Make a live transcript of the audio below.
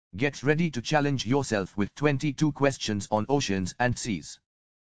Get ready to challenge yourself with 22 questions on oceans and seas.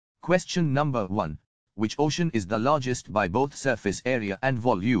 Question number 1. Which ocean is the largest by both surface area and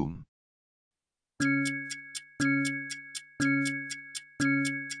volume?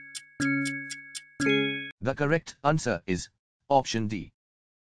 The correct answer is option D.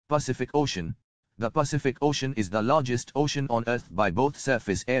 Pacific Ocean. The Pacific Ocean is the largest ocean on Earth by both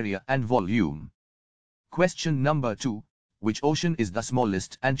surface area and volume. Question number 2. Which ocean is the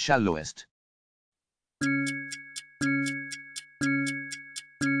smallest and shallowest?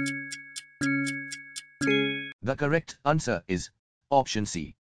 The correct answer is option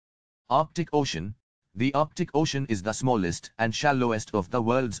C. Arctic Ocean. The Arctic Ocean is the smallest and shallowest of the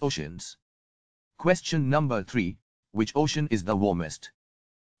world's oceans. Question number 3. Which ocean is the warmest?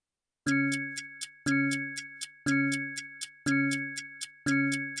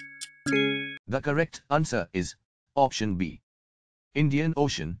 The correct answer is option B. Indian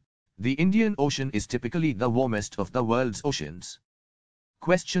Ocean. The Indian Ocean is typically the warmest of the world's oceans.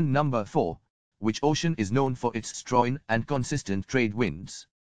 Question number 4. Which ocean is known for its strong and consistent trade winds?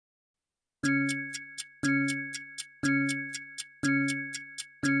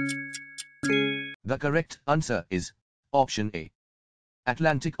 The correct answer is option A.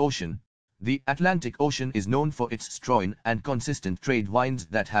 Atlantic Ocean. The Atlantic Ocean is known for its strong and consistent trade winds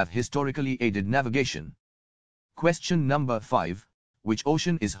that have historically aided navigation. Question number 5. Which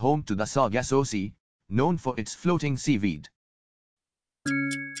ocean is home to the Sargasso Sea, known for its floating seaweed?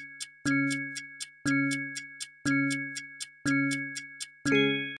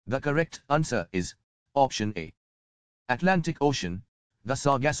 The correct answer is option A. Atlantic Ocean. The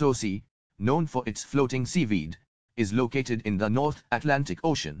Sargasso Sea, known for its floating seaweed, is located in the North Atlantic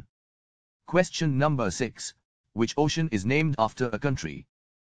Ocean. Question number 6. Which ocean is named after a country?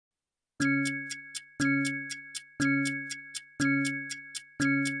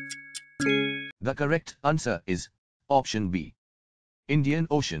 The correct answer is option B. Indian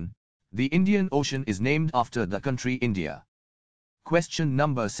Ocean. The Indian Ocean is named after the country India. Question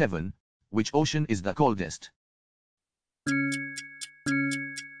number 7. Which ocean is the coldest?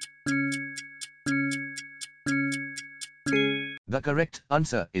 The correct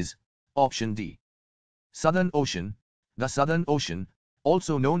answer is option D. Southern Ocean. The Southern Ocean,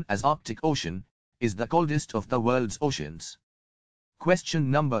 also known as Arctic Ocean, is the coldest of the world's oceans. Question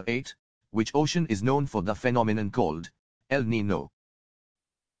number 8. Which ocean is known for the phenomenon called El Niño?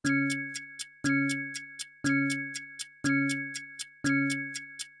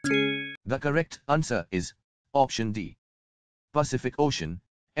 The correct answer is option D. Pacific Ocean.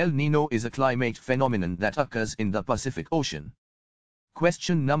 El Niño is a climate phenomenon that occurs in the Pacific Ocean.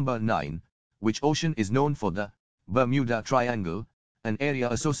 Question number 9. Which ocean is known for the Bermuda Triangle, an area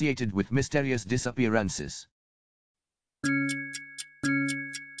associated with mysterious disappearances?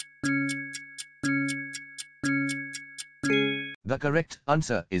 The correct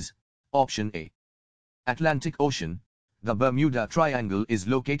answer is option A. Atlantic Ocean. The Bermuda Triangle is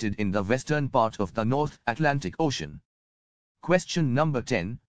located in the western part of the North Atlantic Ocean. Question number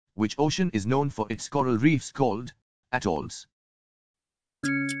 10. Which ocean is known for its coral reefs called atolls?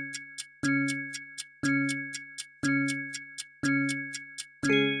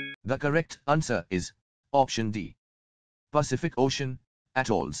 The correct answer is option D. Pacific Ocean.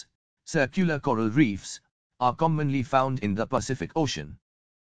 Atolls, circular coral reefs, are commonly found in the Pacific Ocean.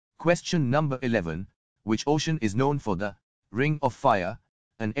 Question number 11. Which ocean is known for the Ring of Fire,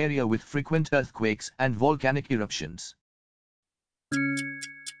 an area with frequent earthquakes and volcanic eruptions?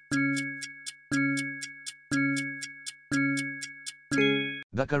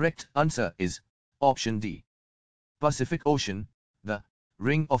 The correct answer is option D. Pacific Ocean. The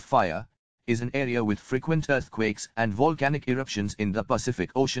Ring of Fire is an area with frequent earthquakes and volcanic eruptions in the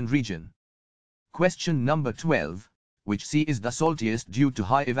Pacific Ocean region. Question number 12. Which sea is the saltiest due to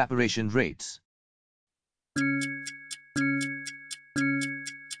high evaporation rates?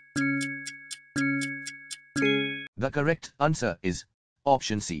 The correct answer is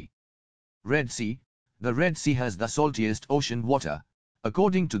option C. Red Sea. The Red Sea has the saltiest ocean water,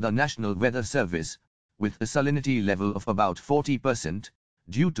 according to the National Weather Service, with a salinity level of about 40%,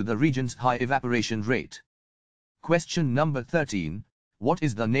 due to the region's high evaporation rate. Question number 13. What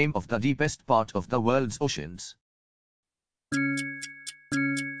is the name of the deepest part of the world's oceans?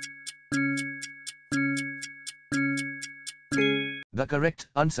 The correct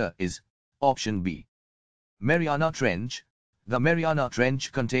answer is option B. Mariana Trench. The Mariana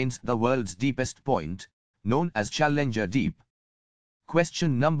Trench contains the world's deepest point, known as Challenger Deep.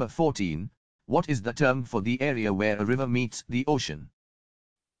 Question number 14. What is the term for the area where a river meets the ocean?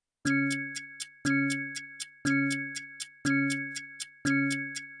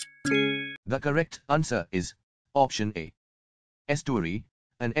 The correct answer is option A. Estuary.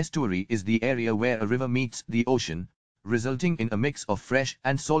 An estuary is the area where a river meets the ocean, resulting in a mix of fresh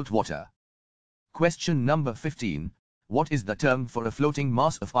and salt water. Question number 15. What is the term for a floating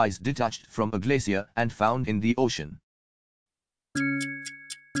mass of ice detached from a glacier and found in the ocean?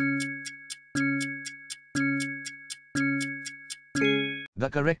 The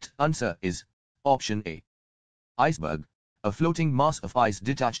correct answer is option A. Iceberg. A floating mass of ice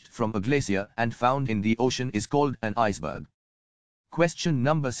detached from a glacier and found in the ocean is called an iceberg. Question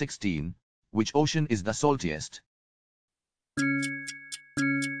number 16. Which ocean is the saltiest?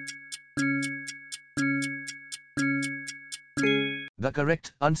 The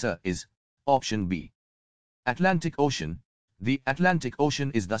correct answer is option B. Atlantic Ocean. The Atlantic Ocean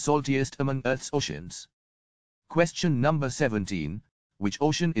is the saltiest among Earth's oceans. Question number 17. Which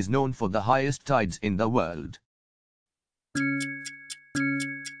ocean is known for the highest tides in the world?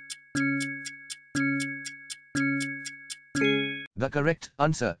 The correct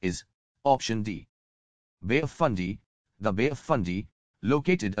answer is option D. Bay of Fundy. The Bay of Fundy,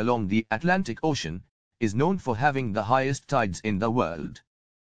 located along the Atlantic Ocean, is known for having the highest tides in the world.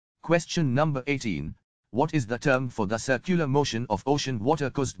 Question number 18. What is the term for the circular motion of ocean water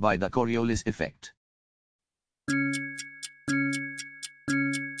caused by the Coriolis effect?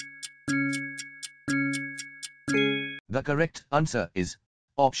 The correct answer is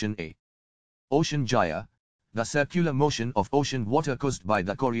option A. Ocean gyre. The circular motion of ocean water caused by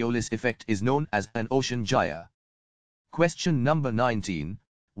the Coriolis effect is known as an ocean gyre. Question number 19.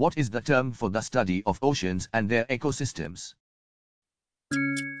 What is the term for the study of oceans and their ecosystems?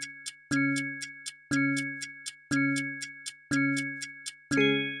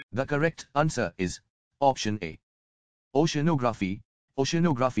 The correct answer is option A. Oceanography.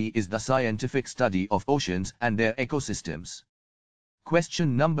 Oceanography is the scientific study of oceans and their ecosystems.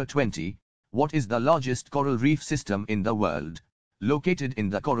 Question number 20. What is the largest coral reef system in the world, located in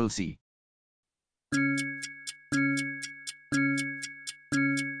the Coral Sea?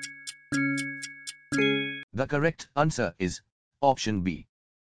 The correct answer is option B.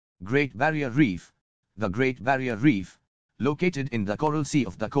 Great Barrier Reef. The Great Barrier Reef, located in the Coral Sea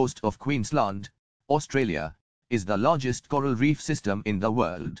off the coast of Queensland, Australia, is the largest coral reef system in the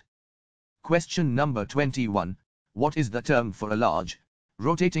world. Question number 21. What is the term for a large,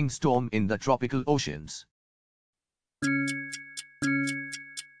 rotating storm in the tropical oceans?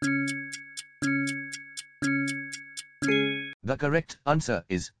 The correct answer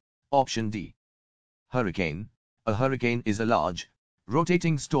is option D. Hurricane. A hurricane is a large,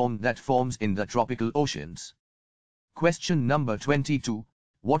 rotating storm that forms in the tropical oceans. Question number 22.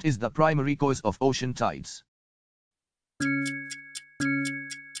 What is the primary cause of ocean tides?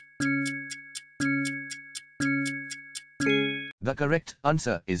 The correct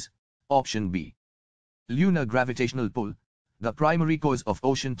answer is option B. Lunar gravitational pull. The primary cause of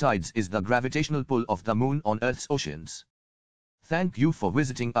ocean tides is the gravitational pull of the moon on Earth's oceans. Thank you for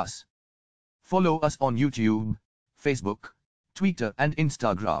visiting us. Follow us on YouTube, Facebook, Twitter and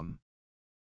Instagram.